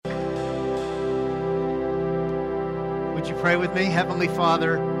Would you pray with me? Heavenly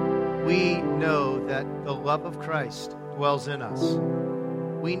Father, we know that the love of Christ dwells in us.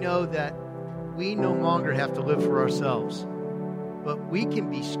 We know that we no longer have to live for ourselves, but we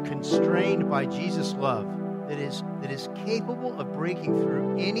can be constrained by Jesus' love that is capable of breaking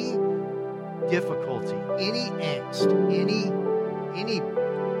through any difficulty, any angst,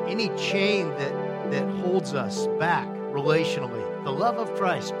 any chain that holds us back relationally. The love of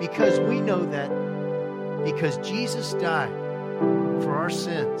Christ, because we know that because Jesus died for our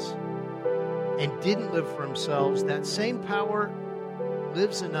sins and didn't live for himself, that same power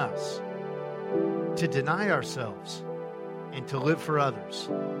lives in us to deny ourselves and to live for others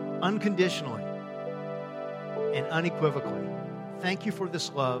unconditionally and unequivocally. Thank you for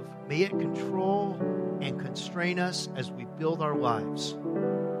this love. May it control and constrain us as we build our lives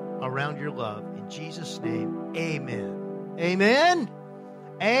around your love. In Jesus' name, amen. Amen.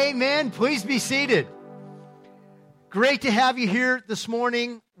 Amen. Please be seated. Great to have you here this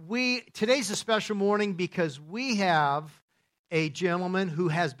morning. Today's a special morning because we have a gentleman who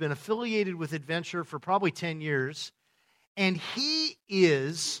has been affiliated with Adventure for probably 10 years, and he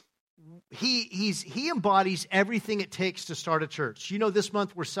embodies everything it takes to start a church. You know, this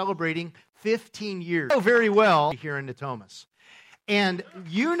month we're celebrating 15 years. You know very well here in Natomas. And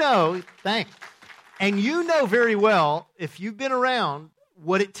you know very well, if you've been around,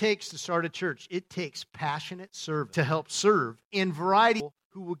 what it takes to start a church. It takes passionate service to help serve in variety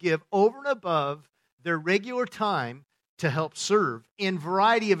who will give over and above their regular time to help serve in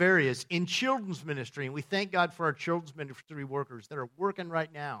variety of areas in children's ministry. And we thank God for our children's ministry workers that are working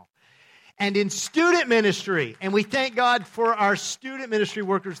right now. And in student ministry, and we thank God for our student ministry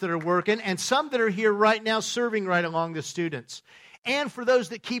workers that are working, and some that are here right now serving right along the students. And for those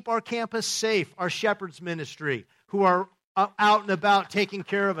that keep our campus safe, our shepherds ministry, who are out and about taking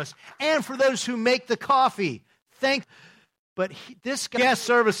care of us. And for those who make the coffee, this guest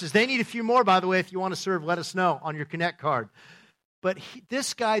services, they need a few more, by the way. If you want to serve, let us know on your Connect card. But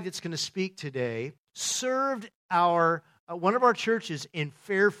this guy that's going to speak today served one of our churches in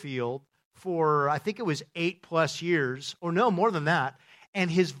Fairfield for, I think it was 8+ years, or no, more than that. And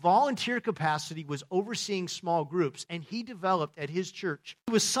his volunteer capacity was overseeing small groups, and he developed at his church.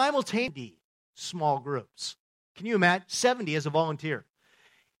 He was simultaneously small groups. Can you imagine? 70 as a volunteer.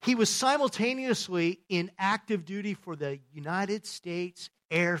 He was simultaneously in active duty for the United States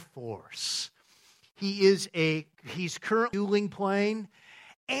Air Force. He's currently fueling plane,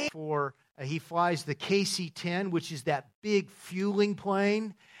 and he flies the KC-10, which is that big fueling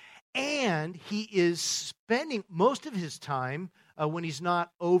plane. And he is spending most of his time when he's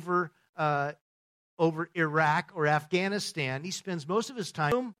not over Iraq or Afghanistan. He spends most of his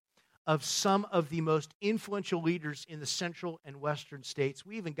time of some of the most influential leaders in the central and western states.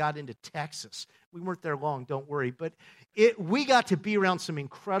 We even got into Texas. We weren't there long, don't worry. But we got to be around some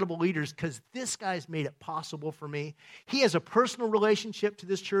incredible leaders because this guy's made it possible for me. He has a personal relationship to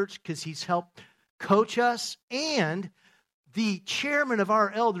this church because he's helped coach us. And the chairman of our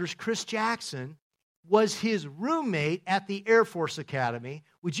elders, Chris Jackson, was his roommate at the Air Force Academy.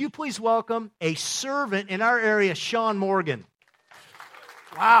 Would you please welcome a servant in our area, Sean Morgan.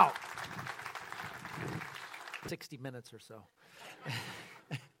 Wow. 60 minutes or so.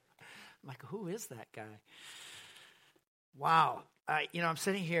 I'm like, who is that guy? Wow. I'm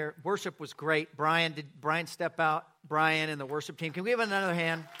sitting here. Worship was great. Did Brian step out? Brian and the worship team. Can we have another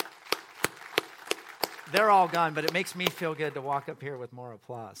hand? They're all gone, but it makes me feel good to walk up here with more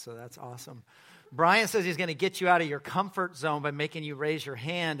applause. So that's awesome. Brian says he's going to get you out of your comfort zone by making you raise your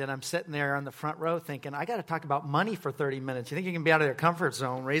hand, and I'm sitting there on the front row thinking, I got to talk about money for 30 minutes. You think you can be out of your comfort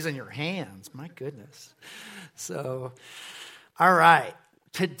zone raising your hands? My goodness. So, all right.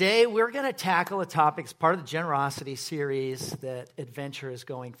 Today we're going to tackle a topic as part of the generosity series that Adventure is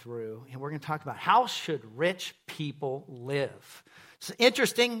going through, and we're going to talk about how should rich people live. It's an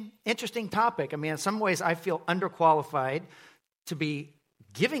interesting topic. I mean, in some ways I feel underqualified to be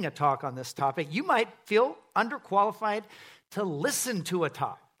giving a talk on this topic. You might feel underqualified to listen to a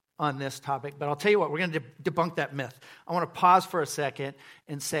talk on this topic, but I'll tell you what, we're going to debunk that myth. I want to pause for a second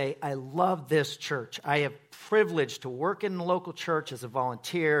and say, I love this church. I have privileged to work in the local church as a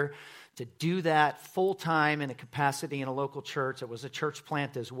volunteer, to do that full-time in a capacity in a local church. It was a church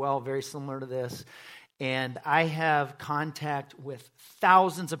plant as well, very similar to this. And I have contact with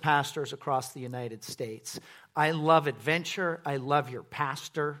thousands of pastors across the United States. I love adventure. I love your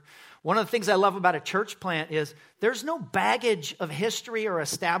pastor. One of the things I love about a church plant is there's no baggage of history or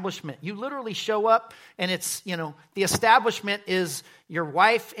establishment. You literally show up and it's, the establishment is your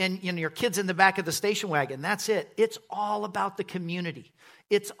wife and your kids in the back of the station wagon. That's it. It's all about the community.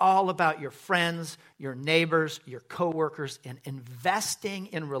 It's all about your friends, your neighbors, your coworkers, and investing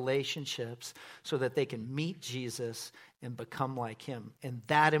in relationships so that they can meet Jesus and become like him. And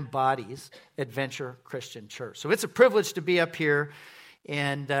that embodies Adventure Christian Church. So it's a privilege to be up here.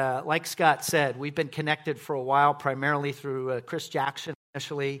 And like Scott said, we've been connected for a while, primarily through Chris Jackson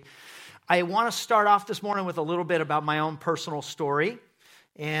initially. I want to start off this morning with a little bit about my own personal story.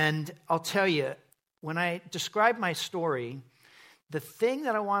 And I'll tell you, when I describe my story, the thing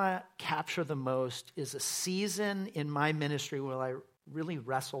that I want to capture the most is a season in my ministry where I really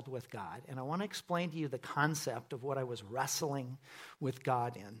wrestled with God. And I want to explain to you the concept of what I was wrestling with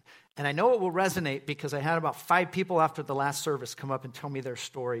God in. And I know it will resonate because I had about 5 people after the last service come up and tell me their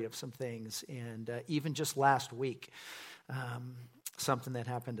story of some things. And even just last week, something that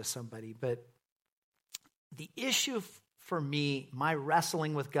happened to somebody. But the issue for me, my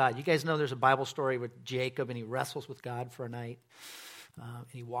wrestling with God, you guys know there's a Bible story with Jacob and he wrestles with God for a night. And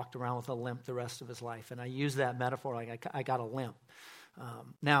he walked around with a limp the rest of his life. And I use that metaphor like I got a limp.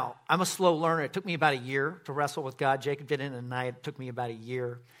 Now, I'm a slow learner. It took me about a year to wrestle with God. Jacob did it in a night. It took me about a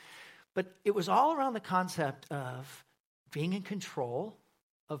year. But it was all around the concept of being in control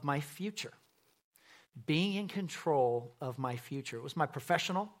of my future. Being in control of my future. It was my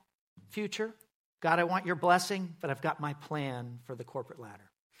professional future. God, I want your blessing, but I've got my plan for the corporate ladder.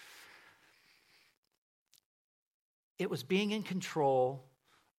 It was being in control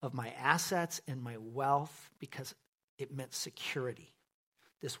of my assets and my wealth because it meant security,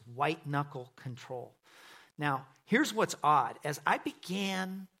 this white knuckle control. Now, here's what's odd. As I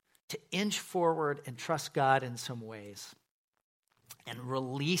began to inch forward and trust God in some ways and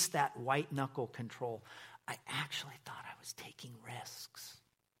release that white knuckle control, I actually thought I was taking risks.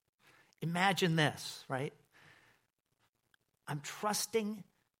 Imagine this, right? I'm trusting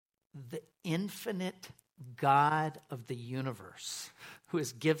the infinite God of the universe who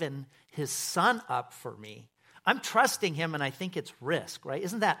has given his son up for me. I'm trusting him and I think it's risk, right?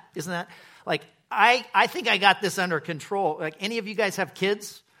 Isn't that like, I think I got this under control. Like any of you guys have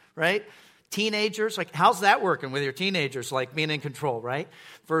kids, right? Teenagers, like how's that working with your teenagers, like being in control, right?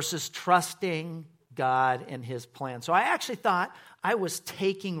 Versus trusting God and his plan. So I actually thought I was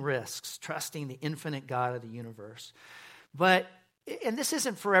taking risks, trusting the infinite God of the universe. But, and this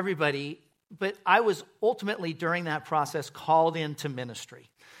isn't for everybody, but I was ultimately during that process called into ministry.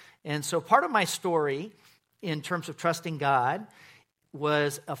 And so part of my story in terms of trusting God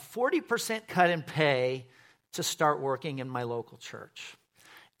was a 40% cut in pay to start working in my local church.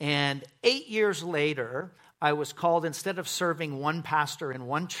 And 8 years later, I was called, instead of serving one pastor in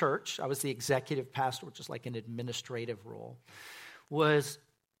one church, I was the executive pastor, which is like an administrative role, was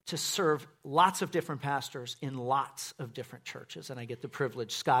to serve lots of different pastors in lots of different churches. And I get the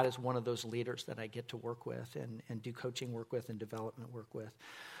privilege. Scott is one of those leaders that I get to work with and do coaching work with and development work with.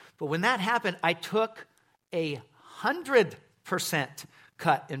 But when that happened, I took a 100%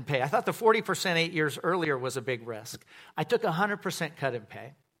 cut in pay. I thought the 40% 8 years earlier was a big risk. I took a 100% cut in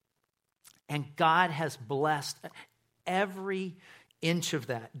pay. And God has blessed every inch of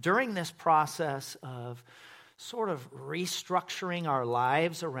that. During this process of sort of restructuring our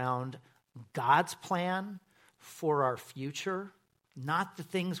lives around God's plan for our future, not the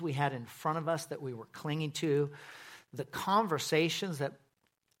things we had in front of us that we were clinging to, the conversations that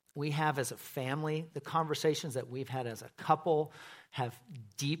we have as a family, the conversations that we've had as a couple have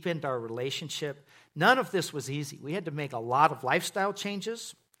deepened our relationship. None of this was easy. We had to make a lot of lifestyle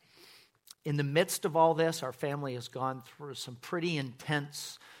changes. In the midst of all this, our family has gone through some pretty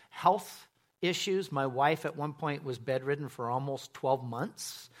intense health issues. My wife at one point was bedridden for almost 12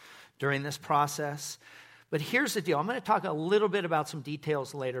 months during this process. But here's the deal. I'm going to talk a little bit about some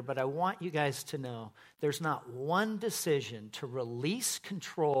details later, but I want you guys to know there's not one decision to release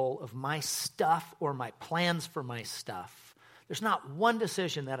control of my stuff or my plans for my stuff. There's not one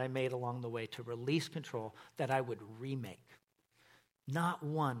decision that I made along the way to release control that I would remake. Not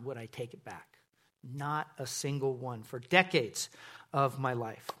one would I take it back. Not a single one for decades of my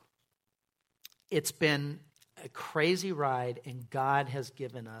life. It's been a crazy ride, and God has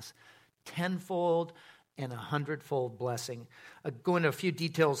given us tenfold and 100-fold blessing. I'll go into a few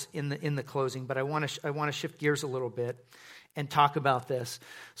details in the closing, but I want to shift gears a little bit and talk about this.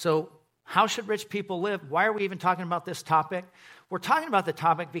 So How should rich people live? Why are we even talking about this topic? We're talking about the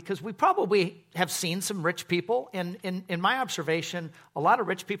topic because we probably have seen some rich people, and in my observation, a lot of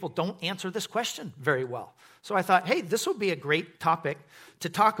rich people don't answer this question very well. So I thought, hey, this would be a great topic to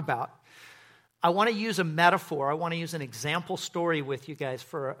talk about. I want to use a metaphor. I want to use an example story with you guys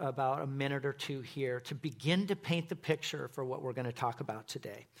for about a minute or two here to begin to paint the picture for what we're going to talk about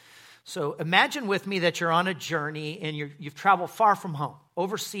today. So imagine with me that you're on a journey and you've traveled far from home,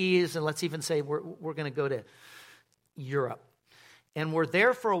 overseas, and let's even say we're going to go to Europe. And we're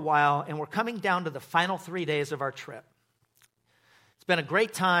there for a while, and we're coming down to the final 3 days of our trip. It's been a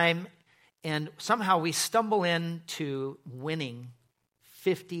great time, and somehow we stumble into winning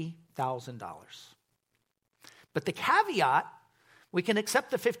 $50,000. But the caveat, we can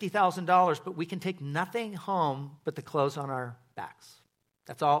accept the $50,000, but we can take nothing home but the clothes on our backs.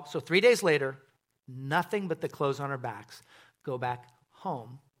 That's all. So 3 days later, nothing but the clothes on our backs go back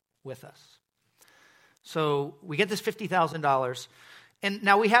home with us. So we get this $50,000. And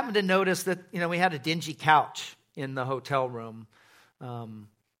now we happen to notice that, we had a dingy couch in the hotel room.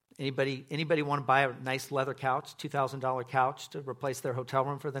 Anybody want to buy a nice leather couch, $2,000 couch to replace their hotel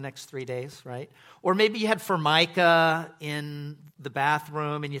room for the next 3 days, right? Or maybe you had Formica in the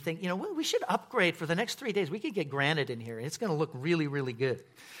bathroom and you think, we should upgrade for the next 3 days. We could get granite in here. It's going to look really, really good.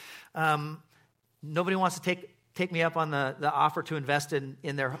 Nobody wants to take me up on the offer to invest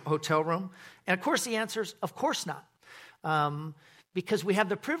in their hotel room. And of course the answer is, of course not. Because we have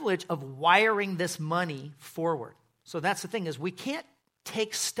the privilege of wiring this money forward. So that's the thing is we can't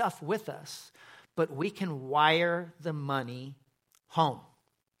take stuff with us, but we can wire the money home.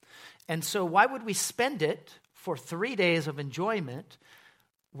 And so why would we spend it for 3 days of enjoyment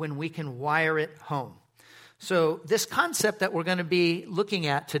when we can wire it home? So this concept that we're going to be looking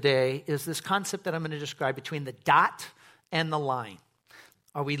at today is this concept that I'm going to describe between the dot and the line.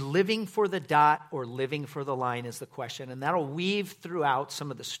 Are we living for the dot or living for the line is the question. And that'll weave throughout some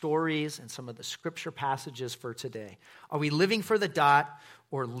of the stories and some of the scripture passages for today. Are we living for the dot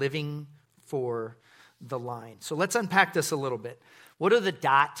or living for the line? So let's unpack this a little bit. What do the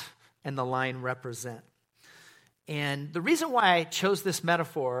dot and the line represent? And the reason why I chose this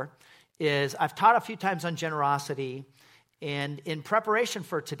metaphor is I've taught a few times on generosity. And in preparation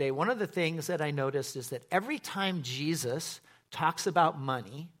for today, one of the things that I noticed is that every time Jesus talks about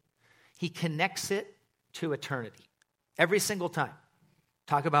money, he connects it to eternity. Every single time.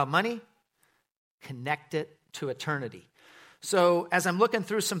 Talk about money, connect it to eternity. So as I'm looking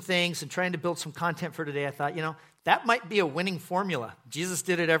through some things and trying to build some content for today, I thought, that might be a winning formula. Jesus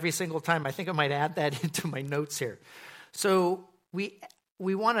did it every single time. I think I might add that into my notes here. So we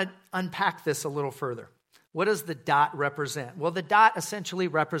want to unpack this a little further. What does the dot represent? Well, the dot essentially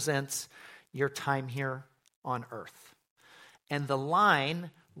represents your time here on earth. And the line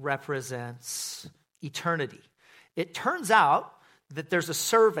represents eternity. It turns out that there's a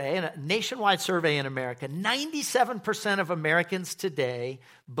survey, a nationwide survey in America. 97% of Americans today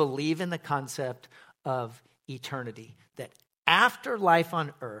believe in the concept of eternity, that after life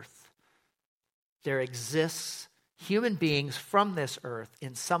on earth, there exists human beings from this earth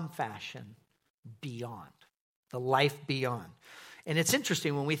in some fashion beyond, the life beyond. And it's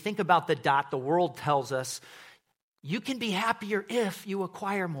interesting, when we think about the dot, the world tells us, you can be happier if you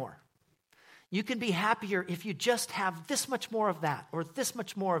acquire more. You can be happier if you just have this much more of that or this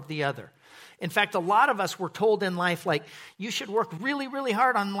much more of the other. In fact, a lot of us were told in life, you should work really, really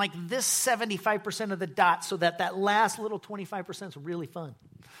hard on this 75% of the dot so that last little 25% is really fun.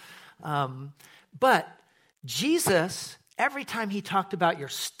 But Jesus, every time he talked about your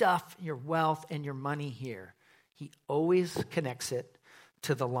stuff, your wealth, and your money here, he always connects it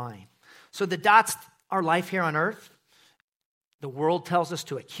to the line. So the dot's our life here on earth. The world tells us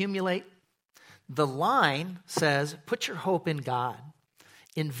to accumulate. The line says, put your hope in God.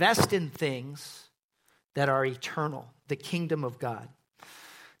 Invest in things that are eternal, the kingdom of God,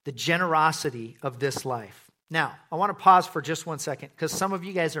 the generosity of this life. Now, I want to pause for just 1 second because some of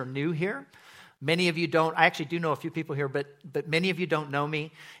you guys are new here. Many of you don't. I actually do know a few people here, but many of you don't know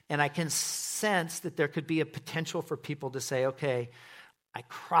me. And I can sense that there could be a potential for people to say, okay, I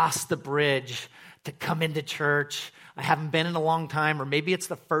crossed the bridge to come into church. I haven't been in a long time, or maybe it's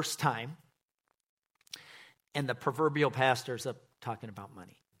the first time. And the proverbial pastor's up talking about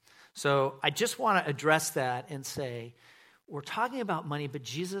money. So I just want to address that and say, we're talking about money, but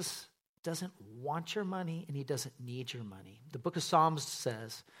Jesus doesn't want your money and he doesn't need your money. The book of Psalms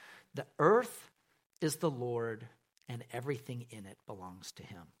says, the earth is the Lord and everything in it belongs to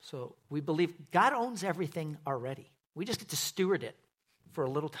him. So we believe God owns everything already. We just get to steward it for a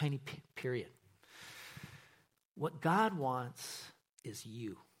little tiny period. What God wants is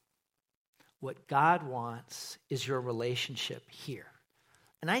you. What God wants is your relationship here.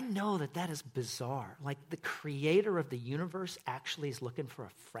 And I know that that is bizarre. Like the creator of the universe actually is looking for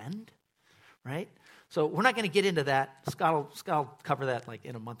a friend, right? So we're not going to get into that. Scott will cover that like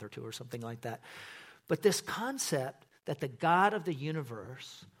in a month or two or something like that. But this concept that the God of the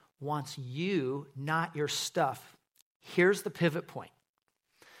universe wants you, not your stuff. Here's the pivot point.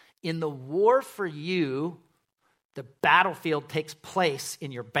 In the war for you, the battlefield takes place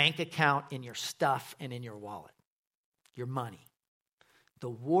in your bank account, in your stuff, and in your wallet, your money. The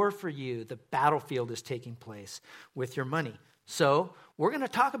war for you, the battlefield is taking place with your money. So we're going to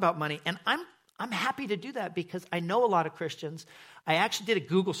talk about money, and I'm happy to do that because I know a lot of Christians. I actually did a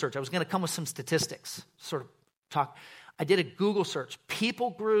Google search. I was going to come with some statistics, sort of talk. I did a Google search,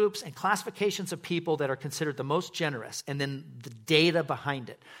 people groups and classifications of people that are considered the most generous, and then the data behind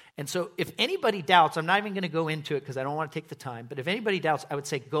it. And so if anybody doubts, I'm not even going to go into it because I don't want to take the time, but if anybody doubts, I would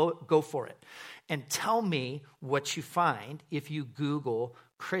say go for it. And tell me what you find if you Google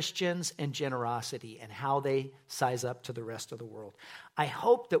Christians and generosity and how they size up to the rest of the world. I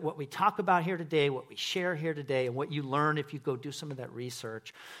hope that what we talk about here today, what we share here today, and what you learn if you go do some of that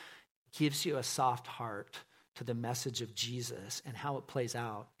research gives you a soft heart to the message of Jesus and how it plays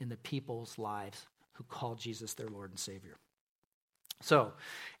out in the people's lives who call Jesus their Lord and Savior. So,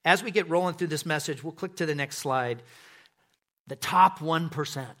 as we get rolling through this message, we'll click to the next slide. The top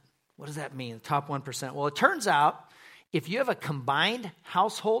 1%. What does that mean, the top 1%? Well, it turns out if you have a combined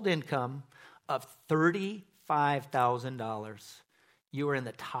household income of $35,000, you are in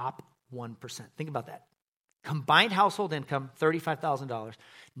the top 1%. Think about that. Combined household income, $35,000.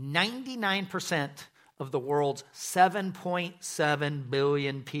 99% of the world's 7.7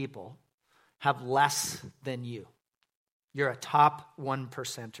 billion people have less than you. You're a top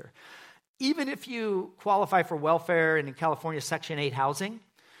 1%er. Even if you qualify for welfare and in California Section 8 housing,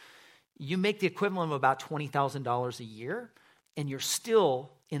 you make the equivalent of about $20,000 a year, and you're still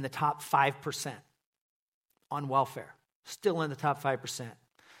in the top 5% on welfare. Still in the top 5%.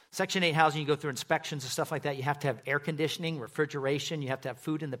 Section 8 housing, you go through inspections and stuff like that. You have to have air conditioning, refrigeration. You have to have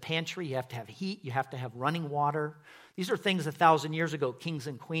food in the pantry. You have to have heat. You have to have running water. These are things 1,000 years ago kings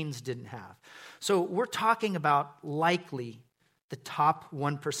and queens didn't have. So we're talking about likely the top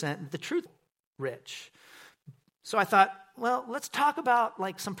 1%, the truth rich. So I thought, well, let's talk about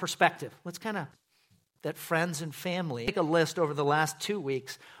like some perspective. Let's kind of, that friends and family, make a list over the last 2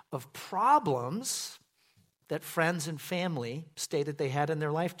 weeks of problems that friends and family stated they had in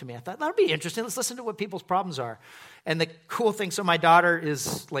their life to me. I thought, that would be interesting. Let's listen to what people's problems are. And the cool thing, so my daughter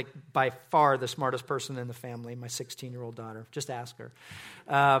is like by far the smartest person in the family, my 16-year-old daughter. Just ask her.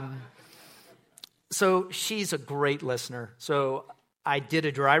 So she's a great listener. So I did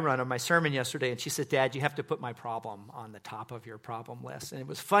a dry run on my sermon yesterday, and she said, Dad, you have to put my problem on the top of your problem list. And it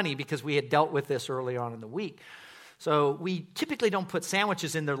was funny because we had dealt with this early on in the week. So we typically don't put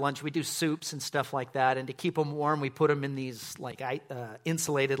sandwiches in their lunch. We do soups and stuff like that. And to keep them warm, we put them in these like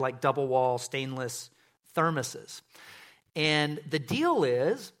insulated, like double wall stainless thermoses. And the deal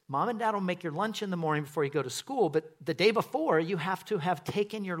is, Mom and Dad will make your lunch in the morning before you go to school. But the day before, you have to have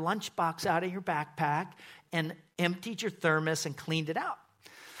taken your lunchbox out of your backpack and emptied your thermos and cleaned it out.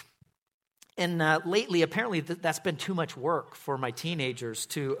 And lately, apparently, that's been too much work for my teenagers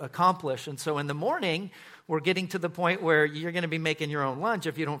to accomplish. And so in the morning, we're getting to the point where you're going to be making your own lunch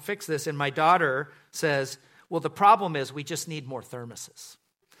if you don't fix this. And my daughter says, well, the problem is we just need more thermoses.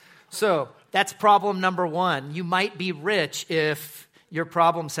 So that's problem number one. You might be rich if your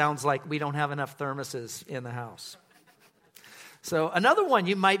problem sounds like we don't have enough thermoses in the house. So another one,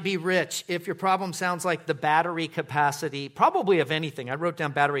 you might be rich if your problem sounds like the battery capacity, probably of anything. I wrote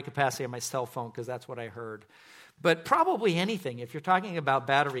down battery capacity on my cell phone because that's what I heard. But probably anything. If you're talking about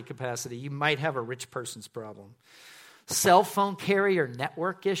battery capacity, you might have a rich person's problem. Cell phone carrier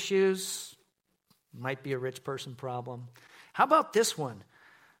network issues might be a rich person problem. How about this one?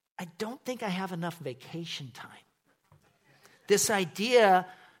 I don't think I have enough vacation time. This idea,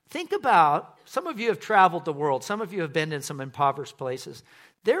 think about, some of you have traveled the world. Some of you have been in some impoverished places.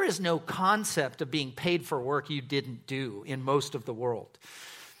 There is no concept of being paid for work you didn't do in most of the world.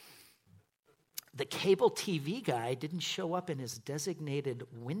 The cable TV guy didn't show up in his designated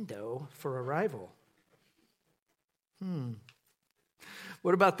window for arrival.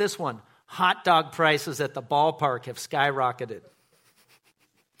 What about this one? Hot dog prices at the ballpark have skyrocketed.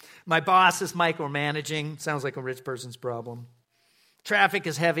 My boss is micromanaging. Sounds like a rich person's problem. Traffic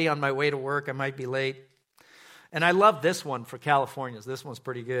is heavy on my way to work. I might be late. And I love this one for Californians. This one's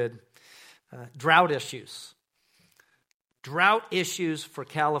pretty good. Drought issues. Drought issues for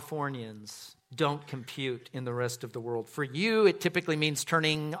Californians don't compute in the rest of the world. For you, it typically means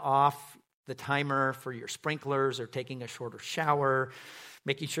turning off the timer for your sprinklers or taking a shorter shower,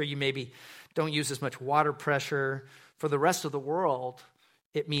 making sure you maybe don't use as much water pressure. For the rest of the world,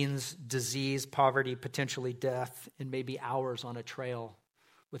 it means disease, poverty, potentially death, and maybe hours on a trail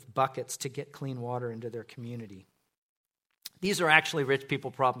with buckets to get clean water into their community. These are actually rich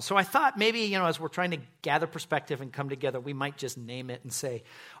people problems. So I thought maybe, as we're trying to gather perspective and come together, we might just name it and say,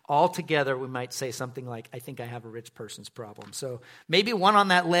 all together, we might say something like, I think I have a rich person's problem. So maybe one on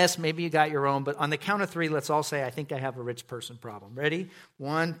that list, maybe you got your own, but on the count of three, let's all say, I think I have a rich person problem. Ready?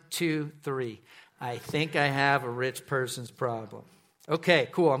 1, 2, 3. I think I have a rich person's problem. Okay,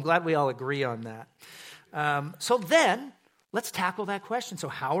 cool. I'm glad we all agree on that. So then, let's tackle that question. So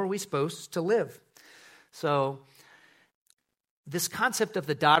how are we supposed to live? So this concept of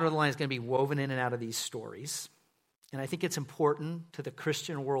the dotted line is going to be woven in and out of these stories. And I think it's important to the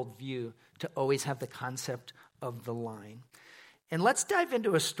Christian worldview to always have the concept of the line. And let's dive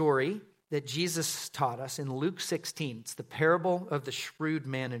into a story that Jesus taught us in Luke 16. It's the parable of the shrewd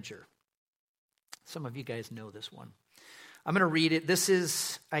manager. Some of you guys know this one. I'm going to read it.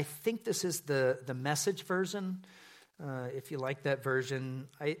 I think this is the Message version. If you like that version,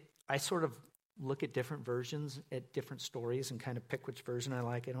 I sort of look at different versions, at different stories, and kind of pick which version I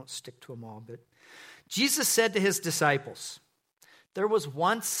like. I don't stick to them all. But Jesus said to his disciples, there was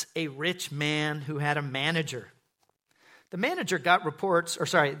once a rich man who had a manager. The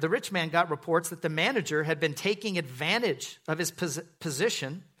rich man got reports that the manager had been taking advantage of his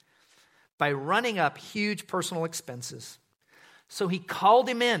position by running up huge personal expenses. So he called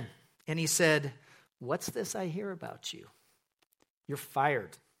him in and he said, what's this I hear about you? You're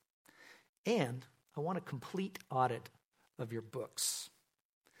fired. And I want a complete audit of your books.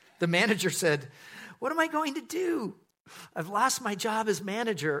 The manager said, what am I going to do? I've lost my job as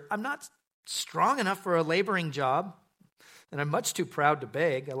manager. I'm not strong enough for a laboring job, and I'm much too proud to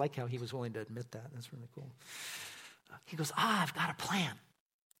beg. I like how he was willing to admit that. That's really cool. He goes, I've got a plan.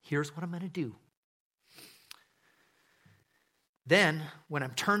 Here's what I'm going to do. Then, when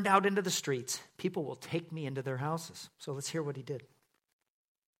I'm turned out into the streets, people will take me into their houses. So let's hear what he did.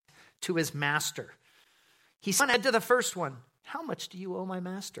 To his master. He said to the first one, how much do you owe my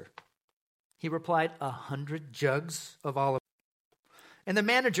master? He replied, 100 jugs of olive oil. And the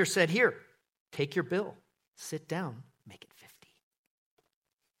manager said, here, take your bill, sit down, make it 50.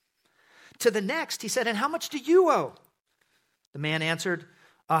 To the next, he said, and how much do you owe? The man answered,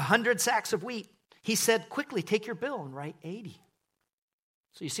 100 sacks of wheat. He said, quickly, take your bill and write 80.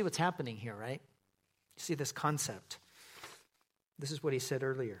 So you see what's happening here, right? You see this concept. This is what he said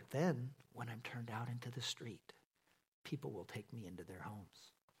earlier. Then, when I'm turned out into the street, people will take me into their homes.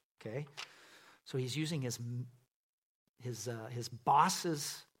 Okay? So he's using his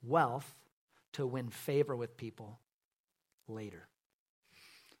boss's wealth to win favor with people later.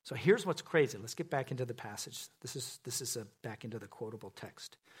 So here's what's crazy. Let's get back into the passage. This is back into the quotable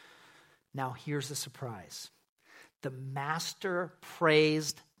text. Now here's the surprise. The master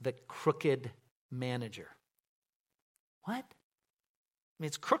praised the crooked manager. What? I mean,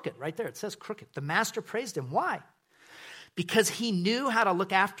 it's crooked right there. It says crooked. The master praised him. Why? Because he knew how to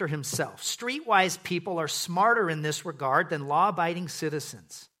look after himself. Streetwise people are smarter in this regard than law-abiding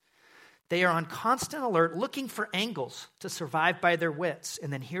citizens. They are on constant alert, looking for angles to survive by their wits.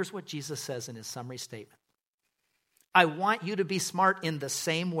 And then here's what Jesus says in his summary statement. I want you to be smart in the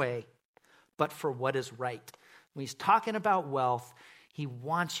same way, but for what is right. When he's talking about wealth, he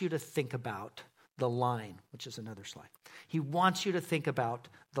wants you to think about the line, which is another slide. He wants you to think about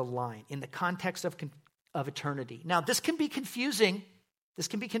the line in the context of eternity. Now, this can be confusing. This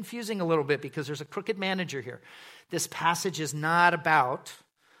can be confusing a little bit because there's a crooked manager here. This passage is not about,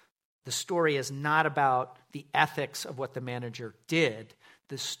 the story is not about the ethics of what the manager did.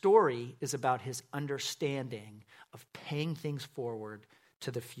 The story is about his understanding of paying things forward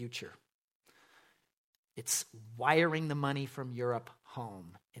to the future. It's wiring the money from Europe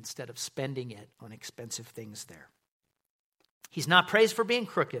home instead of spending it on expensive things there. He's not praised for being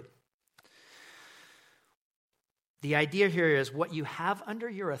crooked. The idea here is what you have under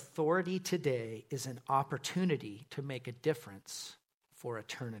your authority today is an opportunity to make a difference for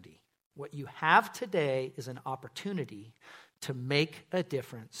eternity. What you have today is an opportunity to make a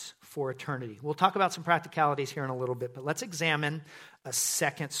difference for eternity. We'll talk about some practicalities here in a little bit, but let's examine a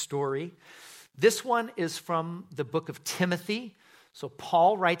second story. This one is from the book of Timothy. So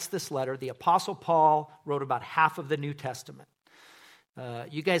Paul writes this letter. The Apostle Paul wrote about half of the New Testament.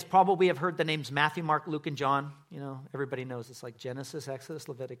 You guys probably have heard the names Matthew, Mark, Luke, and John. You know, everybody knows it's like Genesis, Exodus,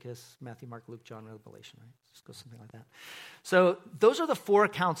 Leviticus, Matthew, Mark, Luke, John, Revelation, right? Just go something like that. So those are the 4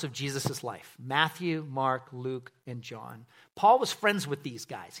 accounts of Jesus' life: Matthew, Mark, Luke, and John. Paul was friends with these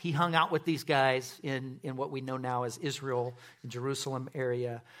guys. He hung out with these guys in what we know now as Israel, in Jerusalem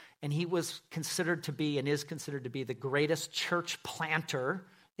area. And he was considered to be, and is considered to be, the greatest church planter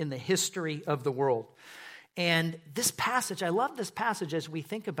in the history of the world. And this passage, I love this passage as we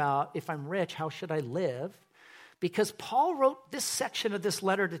think about, if I'm rich, how should I live? Because Paul wrote this section of this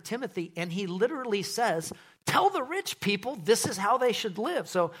letter to Timothy, and he literally says, tell the rich people this is how they should live.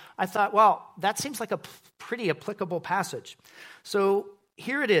 So I thought, well, that seems like a pretty applicable passage. So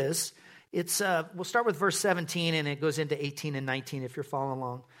here it is. It's we'll start with verse 17, and it goes into 18 and 19 if you're following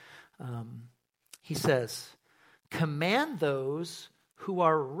along. He says, command those who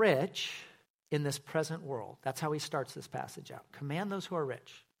are rich in this present world. That's how he starts this passage out. Command those who are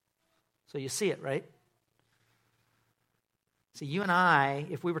rich. So you see it, right? See, you and I,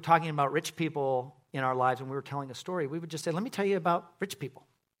 if we were talking about rich people in our lives and we were telling a story, we would just say, let me tell you about rich people.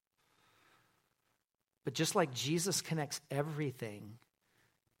 But just like Jesus connects everything,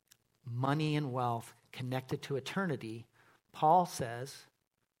 money and wealth connected to eternity, Paul says,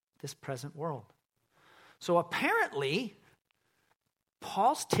 this present world. So apparently,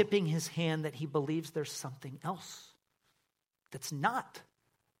 Paul's tipping his hand that he believes there's something else that's not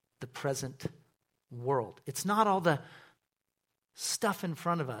the present world. It's not all the stuff in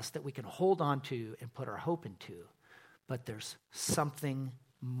front of us that we can hold on to and put our hope into, but there's something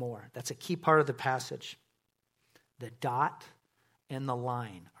more. That's a key part of the passage. The dot and the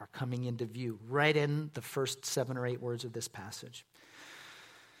line are coming into view right in the first 7 or 8 words of this passage.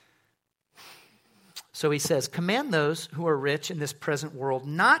 So he says, command those who are rich in this present world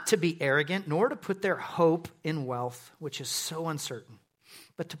not to be arrogant, nor to put their hope in wealth, which is so uncertain,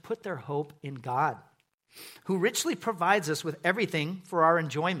 but to put their hope in God, who richly provides us with everything for our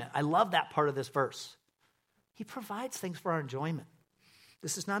enjoyment. I love that part of this verse. He provides things for our enjoyment.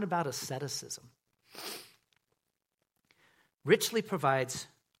 This is not about asceticism. Richly provides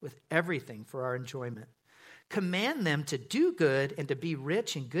with everything for our enjoyment. Command them to do good and to be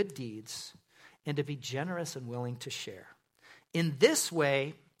rich in good deeds, and to be generous and willing to share. In this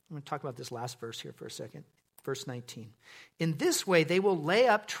way, I'm going to talk about this last verse here for a second, verse 19. In this way, they will lay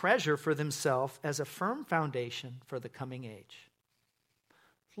up treasure for themselves as a firm foundation for the coming age.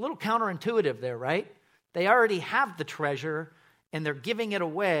 It's a little counterintuitive there, right? They already have the treasure, and they're giving it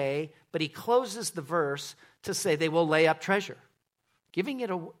away, but he closes the verse to say they will lay up treasure. Giving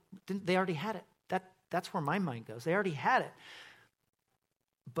it away, they already had it. That's where my mind goes. They already had it.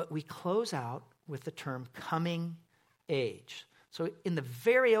 But we close out with the term coming age. So in the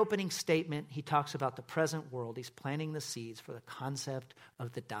very opening statement, he talks about the present world. He's planting the seeds for the concept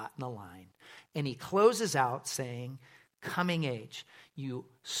of the dot and the line. And he closes out saying, coming age. You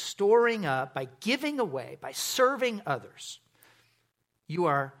storing up by giving away, by serving others. You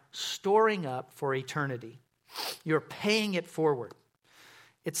are storing up for eternity. You're paying it forward.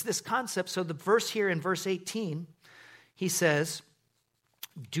 It's this concept. So the verse here in verse 18, he says,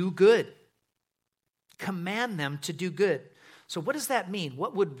 do good. Command them to do good. So what does that mean?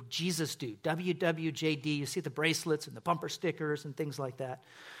 What would Jesus do? WWJD, you see the bracelets and the bumper stickers and things like that.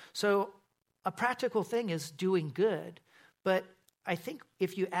 So a practical thing is doing good. But I think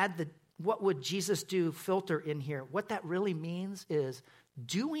if you add the what would Jesus do filter in here, what that really means is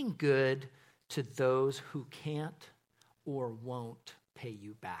doing good to those who can't or won't pay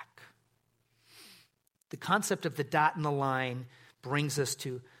you back. The concept of the dot and the line brings us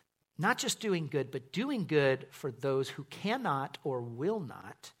to not just doing good, but doing good for those who cannot or will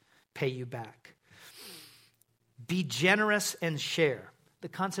not pay you back. Be generous and share. The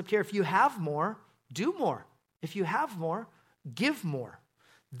concept here, if you have more, do more. If you have more, give more.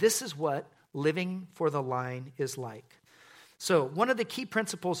 This is what living for the line is like. So one of the key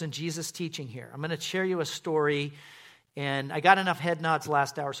principles in Jesus' teaching here, I'm going to share you a story, and I got enough head nods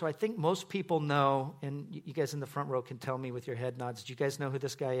last hour, so I think most people know, and you guys in the front row can tell me with your head nods. Do you guys know who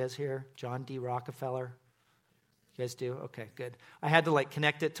this guy is here? John D. Rockefeller? You guys do? Okay, good. I had to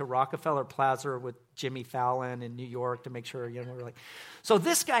connect it to Rockefeller Plaza with Jimmy Fallon in New York to make sure, we're like. So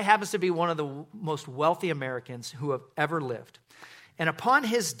this guy happens to be one of the most wealthy Americans who have ever lived. And upon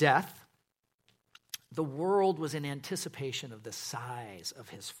his death, the world was in anticipation of the size of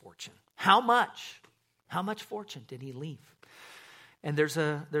his fortune. How much? How much fortune did he leave? And there's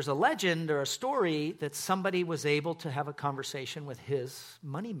a legend or a story that somebody was able to have a conversation with his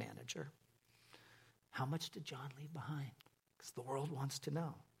money manager. How much did John leave behind? Because the world wants to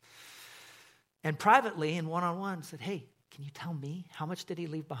know. And privately and one-on-one said, hey, Can you tell me? How much did he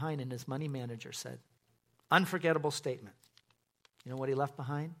leave behind? And his money manager said, unforgettable statement. You know what he left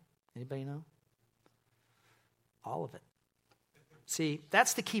behind? Anybody know? All of it. See,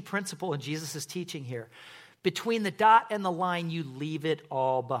 that's the key principle in Jesus' teaching here. Between the dot and the line, you leave it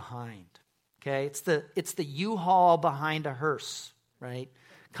all behind. Okay? It's the U-Haul behind a hearse, right?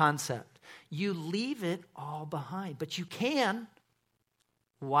 Concept. You leave it all behind, but you can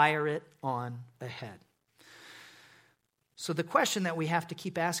wire it on ahead. So the question that we have to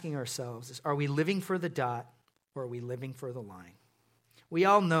keep asking ourselves is, are we living for the dot or are we living for the line? We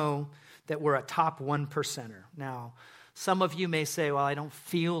all know that we're a top 1%er. Now, some of you may say, well, I don't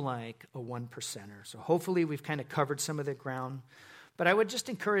feel like a 1%er. So hopefully we've kind of covered some of the ground. But I would just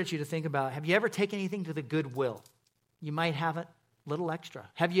encourage you to think about, have you ever taken anything to the Goodwill? You might have a little extra.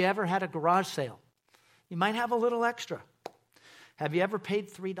 Have you ever had a garage sale? You might have a little extra. Have you ever paid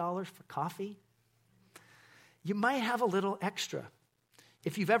 $3 for coffee? You might have a little extra.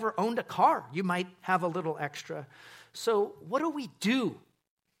 If you've ever owned a car, you might have a little extra. So what do we do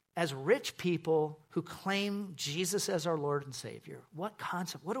as rich people who claim Jesus as our Lord and Savior? What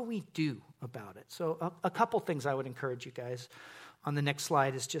concept? What do we do about it? So a couple things I would encourage you guys on the next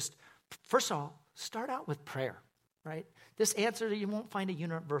slide is just, first of all, start out with prayer, right? This answer, you won't find a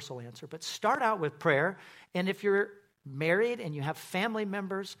universal answer, but start out with prayer. And if you're married and you have family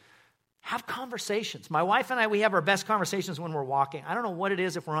members, have conversations. My wife and I, we have our best conversations when we're walking. I don't know what it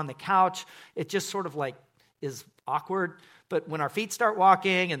is if we're on the couch. It just sort of like is awkward. But when our feet start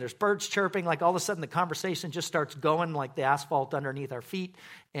walking and there's birds chirping, like all of a sudden the conversation just starts going like the asphalt underneath our feet.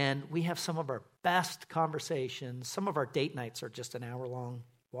 And we have some of our best conversations. Some of our date nights are just an hour-long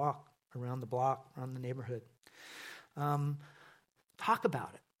walk around the block, around the neighborhood. Talk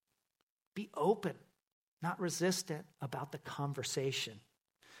about it. Be open, not resistant about the conversation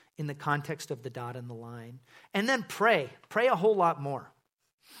in the context of the dot and the line. And then pray. Pray a whole lot more.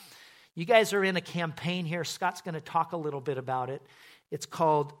 You guys are in a campaign here. Scott's going to talk a little bit about it.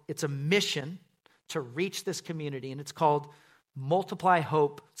 It's a mission to reach this community, and it's called Multiply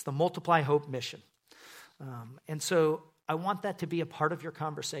Hope. It's the Multiply Hope mission. And so I want that to be a part of your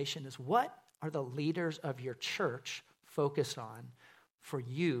conversation is what are the leaders of your church focused on for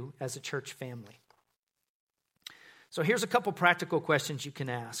you as a church family? So here's a couple practical questions you can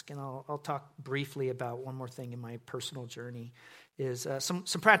ask, and I'll talk briefly about one more thing in my personal journey, is some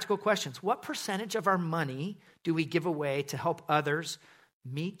practical questions. What percentage of our money do we give away to help others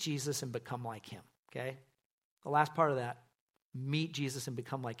meet Jesus and become like him? Okay? The last part of that, meet Jesus and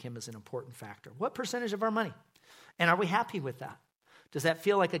become like him, is an important factor. What percentage of our money? And are we happy with that? Does that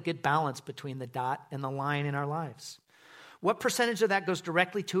feel like a good balance between the dot and the line in our lives? What percentage of that goes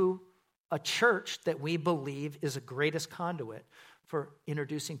directly to a church that we believe is the greatest conduit for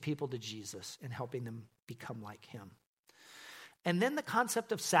introducing people to Jesus and helping them become like him? And then the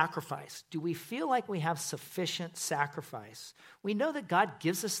concept of sacrifice. Do we feel like we have sufficient sacrifice? We know that God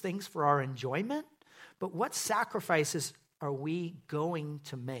gives us things for our enjoyment, but what sacrifices are we going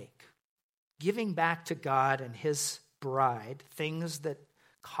to make? Giving back to God and his bride, things that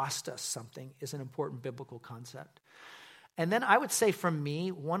cost us something, is an important biblical concept. And then I would say from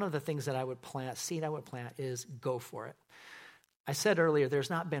me, one of the things that I would plant, seed I would plant, is go for it. I said earlier,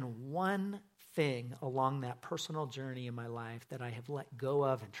 there's not been one thing along that personal journey in my life that I have let go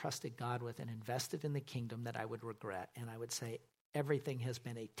of and trusted God with and invested in the kingdom that I would regret. And I would say everything has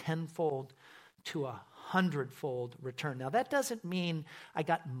been a 10-fold to 100-fold return. Now, that doesn't mean I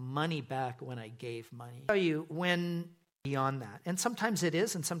got money back when I gave money. I'll tell you when beyond that. And sometimes it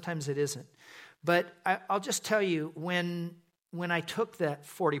is and sometimes it isn't. But I'll just tell you, when I took that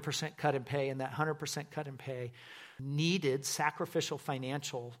 40% cut in pay and that 100% cut in pay, needed sacrificial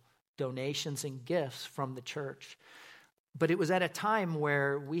financial donations and gifts from the church. But it was at a time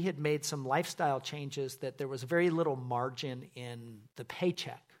where we had made some lifestyle changes that there was very little margin in the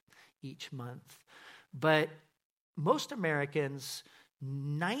paycheck each month. But most Americans,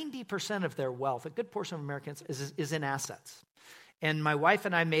 90% of their wealth, a good portion of Americans, is in assets. And my wife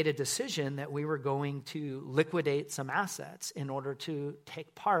and I made a decision that we were going to liquidate some assets in order to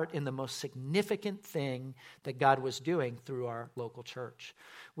take part in the most significant thing that God was doing through our local church.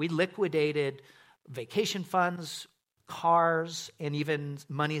 We liquidated vacation funds, cars, and even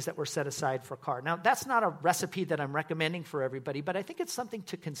monies that were set aside for car. Now, that's not a recipe that I'm recommending for everybody, but I think it's something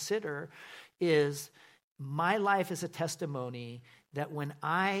to consider. Is my life is a testimony that when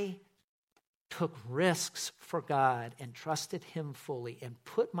I took risks for God and trusted him fully and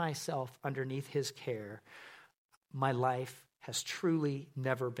put myself underneath his care, my life has truly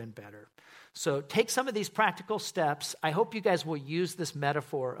never been better. So take some of these practical steps. I hope you guys will use this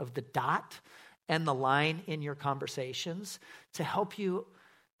metaphor of the dot and the line in your conversations to help you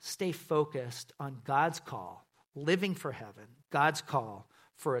stay focused on God's call, living for heaven, God's call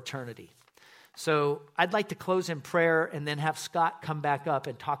for eternity. So I'd like to close in prayer and then have Scott come back up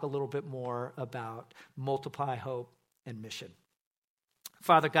and talk a little bit more about Multiply, Hope, and Mission.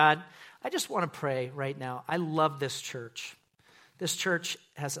 Father God, I just want to pray right now. I love this church. This church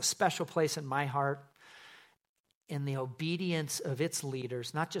has a special place in my heart in the obedience of its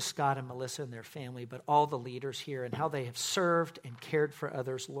leaders, not just Scott and Melissa and their family, but all the leaders here and how they have served and cared for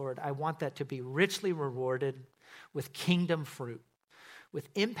others, Lord. I want that to be richly rewarded with kingdom fruit,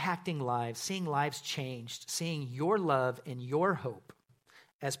 with impacting lives, seeing lives changed, seeing your love and your hope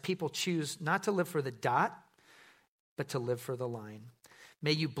as people choose not to live for the dot, but to live for the line.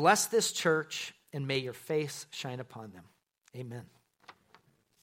 May you bless this church and may your face shine upon them. Amen.